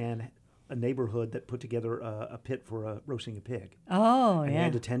 Maryland, and a neighborhood that put together a pit for roasting a pig. Oh, and yeah. I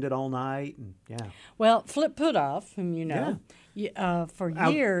had to tend it all night, and yeah. Well, Flip Putoff, whom you know, for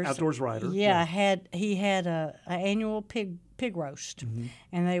years, outdoors rider. Yeah, he had a annual pig roast,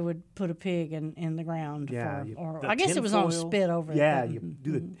 and they would put a pig in the ground. Yeah, or I guess it was on a spit over. Yeah, you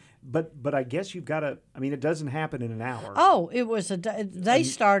do the. But I guess you've got to. I mean, it doesn't happen in an hour. Oh, it was they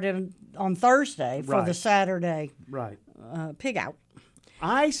started on Thursday for the Saturday pig out.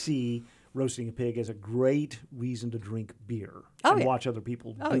 I see roasting a pig as a great reason to drink beer and watch other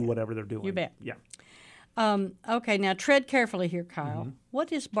people do whatever they're doing. You bet. Yeah. Okay, now tread carefully here, Kyle.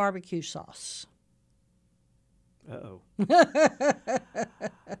 What is barbecue sauce? Uh-oh.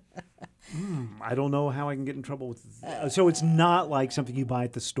 I don't know how I can get in trouble with. So it's not like something you buy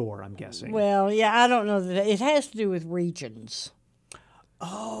at the store, I'm guessing. Well, yeah, I don't know that it has to do with regions.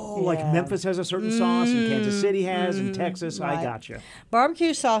 Oh, like Memphis has a certain sauce, and Kansas City has, and Texas. Right. I gotcha.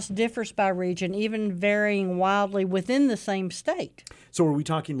 Barbecue sauce differs by region, even varying wildly within the same state. So are we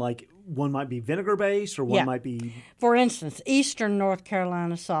talking like one might be vinegar-based, or one might be... For instance, Eastern North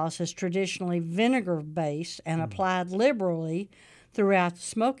Carolina sauce is traditionally vinegar-based and applied liberally throughout the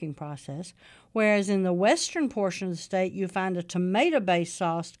smoking process, whereas in the western portion of the state, you find a tomato-based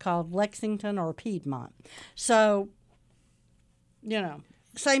sauce called Lexington or Piedmont. So,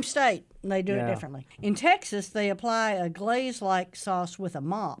 same state, and they do it differently. In Texas, they apply a glaze-like sauce with a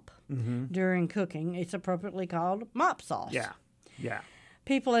mop during cooking. It's appropriately called mop sauce. Yeah.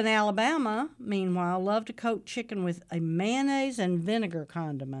 People in Alabama, meanwhile, love to coat chicken with a mayonnaise and vinegar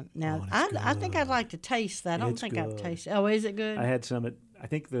condiment. Now, I think I'd like to taste that. I don't think I've tasted it. Oh, is it good? I had some at, I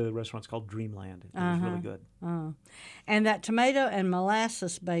think the restaurant's called Dreamland. It was really good. And that tomato and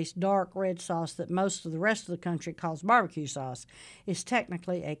molasses-based dark red sauce that most of the rest of the country calls barbecue sauce is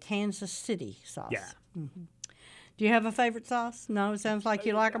technically a Kansas City sauce. Yeah. Do you have a favorite sauce? No, it sounds like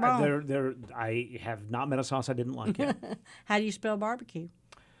you like them all. I have not met a sauce I didn't like yet. How do you spell barbecue?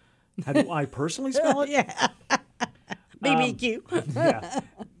 How do I personally spell it? Yeah. BBQ. Yeah.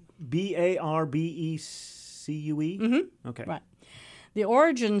 Barbecue. Okay. Right. The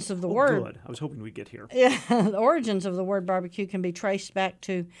origins of the word... Good. I was hoping we'd get here. Yeah, the origins of the word barbecue can be traced back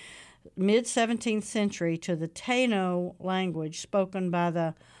to mid-17th century to the Taino language spoken by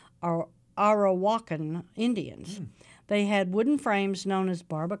the Arawakan Indians. They had wooden frames known as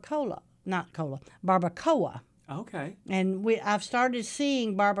barbacoa. Okay. And I've started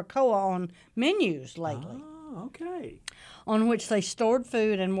seeing barbacoa on menus lately. Oh, okay. On which they stored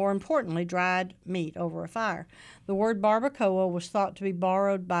food and, more importantly, dried meat over a fire. The word barbacoa was thought to be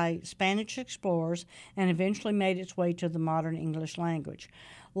borrowed by Spanish explorers and eventually made its way to the modern English language,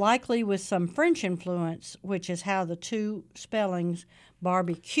 likely with some French influence, which is how the two spellings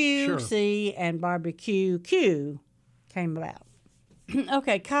barbecue C and barbecue Q came about.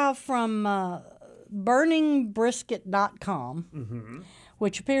 Okay, Kyle, from burningbrisket.com,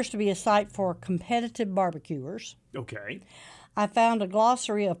 which appears to be a site for competitive barbecuers. Okay. I found a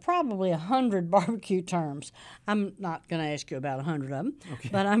glossary of probably 100 barbecue terms. I'm not going to ask you about 100 of them,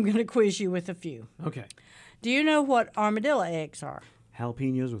 but I'm going to quiz you with a few. Okay. Do you know what armadillo eggs are?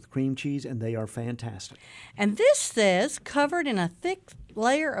 Jalapenos with cream cheese, and they are fantastic. And this says covered in a thick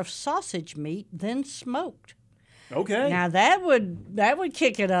layer of sausage meat, then smoked. Okay. Now that would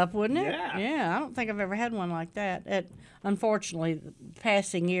kick it up, wouldn't it? Yeah. Yeah, I don't think I've ever had one like that. Unfortunately, the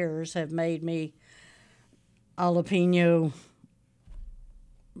passing years have made me jalapeno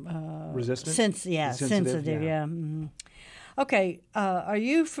resistant. Sensitive. Yeah. Mm-hmm. Okay, are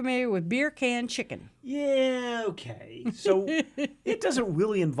you familiar with beer can chicken? Yeah, okay. So it doesn't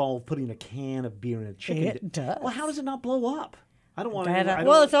really involve putting a can of beer in a chicken. It does. Well, how does it not blow up? I don't want to.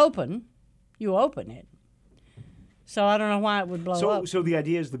 Well, it's open. You open it. So I don't know why it would blow up. So the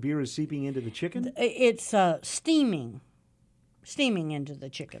idea is the beer is seeping into the chicken? It's steaming into the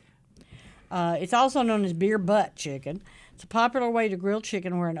chicken. It's also known as beer butt chicken. It's a popular way to grill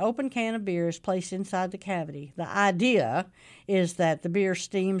chicken where an open can of beer is placed inside the cavity. The idea is that the beer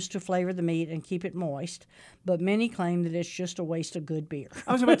steams to flavor the meat and keep it moist, but many claim that it's just a waste of good beer.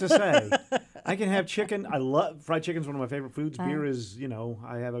 I was about to say, I can have chicken. I love fried chicken is one of my favorite foods. Beer is,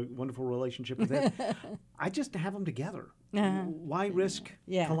 I have a wonderful relationship with it. I just have them together. Why risk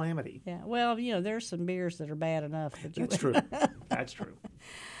calamity? Yeah. Well, there's some beers that are bad enough. That's true. That's true.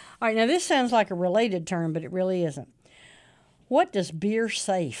 All right. Now, this sounds like a related term, but it really isn't. What does beer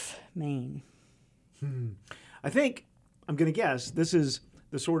safe mean? I think, I'm going to guess, this is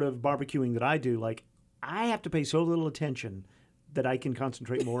the sort of barbecuing that I do. Like, I have to pay so little attention that I can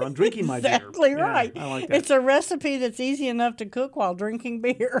concentrate more on drinking my beer. Exactly right. I like that. It's a recipe that's easy enough to cook while drinking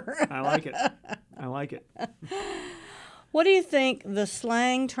beer. I like it. I like it. What do you think the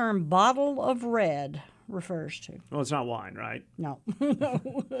slang term bottle of red refers to? Well, it's not wine, right? No.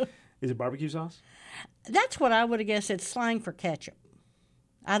 Is it barbecue sauce? That's what I would have guessed. It's slang for ketchup.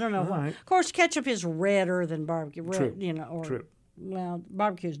 I don't know All why. right. Of course, ketchup is redder than barbecue. True. Or, True. Well,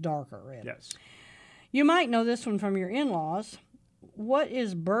 barbecue is darker red. Yes. You might know this one from your in-laws. What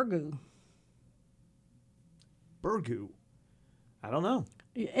is burgoo? Burgoo? I don't know.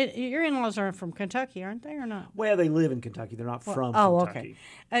 Your in-laws are from Kentucky, aren't they, or not? Well, they live in Kentucky. They're not from Okay. Kentucky.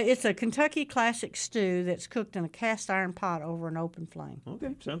 It's a Kentucky classic stew that's cooked in a cast iron pot over an open flame.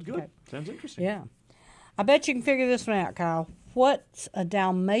 Okay, sounds good. Okay. Sounds interesting. Yeah. I bet you can figure this one out, Kyle. What's a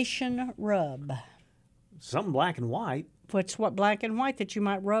Dalmatian rub? Something black and white. What's what black and white that you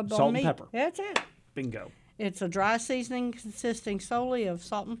might rub Salt on and meat? pepper. That's it. Bingo. It's a dry seasoning consisting solely of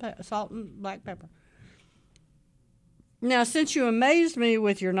salt and black pepper. Now, since you amazed me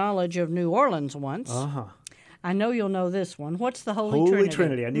with your knowledge of New Orleans once, I know you'll know this one. What's the Holy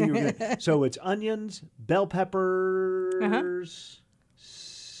Trinity? I knew you were going to. So it's onions, bell peppers,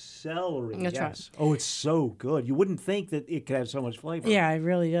 celery. That's yes. right. Oh, it's so good. You wouldn't think that it could have so much flavor. Yeah, it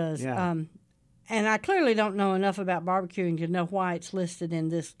really does. Yeah. And I clearly don't know enough about barbecuing to know why it's listed in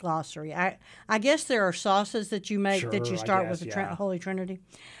this glossary. I guess there are sauces that you make that you start with the Holy Trinity.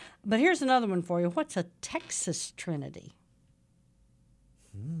 But here's another one for you. What's a Texas Trinity?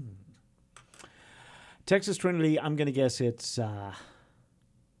 Texas Trinity, I'm going to guess it's, so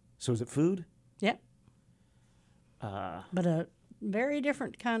is it food? Yep. But a very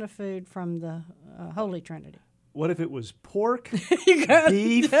different kind of food from the Holy Trinity. What if it was pork,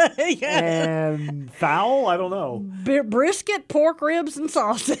 beef, and fowl? I don't know. Brisket, pork ribs, and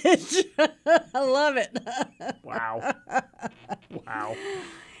sausage. I love it. Wow. Wow.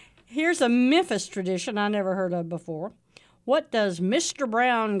 Here's a Memphis tradition I never heard of before. What does Mr.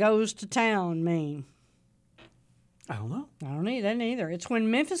 Brown goes to town mean? I don't know. I don't know that either. It's when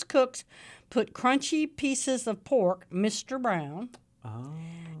Memphis cooks put crunchy pieces of pork, Mr. Brown,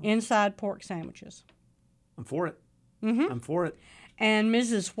 inside pork sandwiches. I'm for it. Mm-hmm. I'm for it. And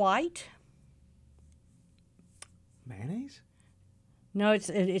Mrs. White? Mayonnaise? No,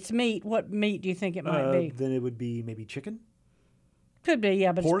 it's meat. What meat do you think it might be? Then it would be maybe chicken? Could be,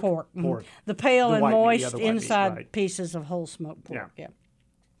 yeah, but pork? It's pork. Mm-hmm. Pork. The pale The and white meat, moist the white meat, inside right. pieces of whole smoked pork. Yeah.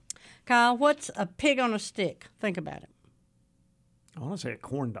 Kyle, what's a pig on a stick? Think about it. I want to say a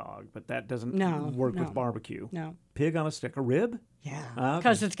corn dog, but that doesn't work with no. barbecue. No. Pig on a stick, a rib? Yeah,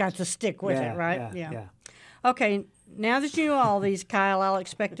 because it's got the stick with it, right? Yeah. Okay, now that you know all these, Kyle, I'll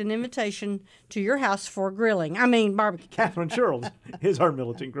expect an invitation to your house for grilling. I mean, barbecue. Catherine Charles is our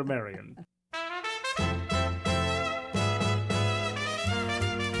militant grammarian.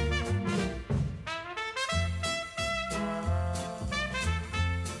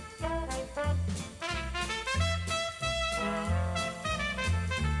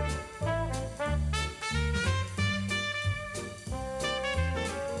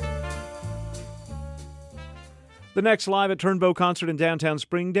 The next live at Turnbow concert in downtown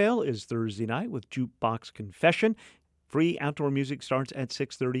Springdale is Thursday night with Jukebox Confession. Free outdoor music starts at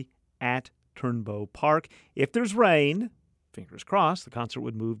 6:30 at Turnbow Park. If there's rain, fingers crossed, the concert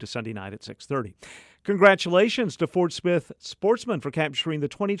would move to Sunday night at 6:30. Congratulations to Fort Smith Sportsmen for capturing the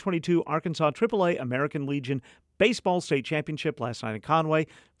 2022 Arkansas AAA American Legion Baseball State Championship last night in Conway.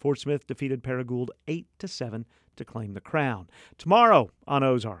 Fort Smith defeated Paragould 8-7 to claim the crown. Tomorrow on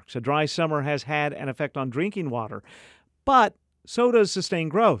Ozarks, a dry summer has had an effect on drinking water, but so does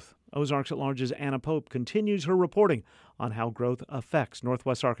sustained growth. Ozarks at Large's Anna Pope continues her reporting on how growth affects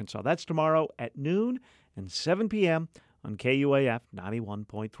Northwest Arkansas. That's tomorrow at noon and 7 p.m. on KUAF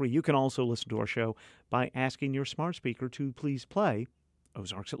 91.3. You can also listen to our show by asking your smart speaker to please play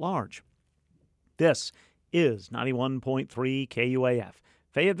Ozarks at Large. This is 91.3 KUAF.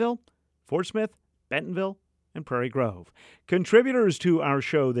 Fayetteville, Fort Smith, Bentonville, and Prairie Grove. Contributors to our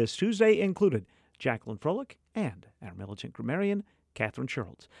show this Tuesday included Jacqueline Froelich and our militant grammarian, Catherine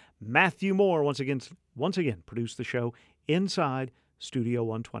Charles. Matthew Moore once again produced the show inside Studio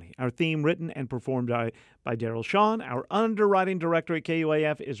 120. Our theme written and performed by Daryl Shawn. Our underwriting director at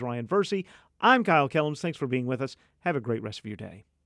KUAF is Ryan Versey. I'm Kyle Kellums. Thanks for being with us. Have a great rest of your day.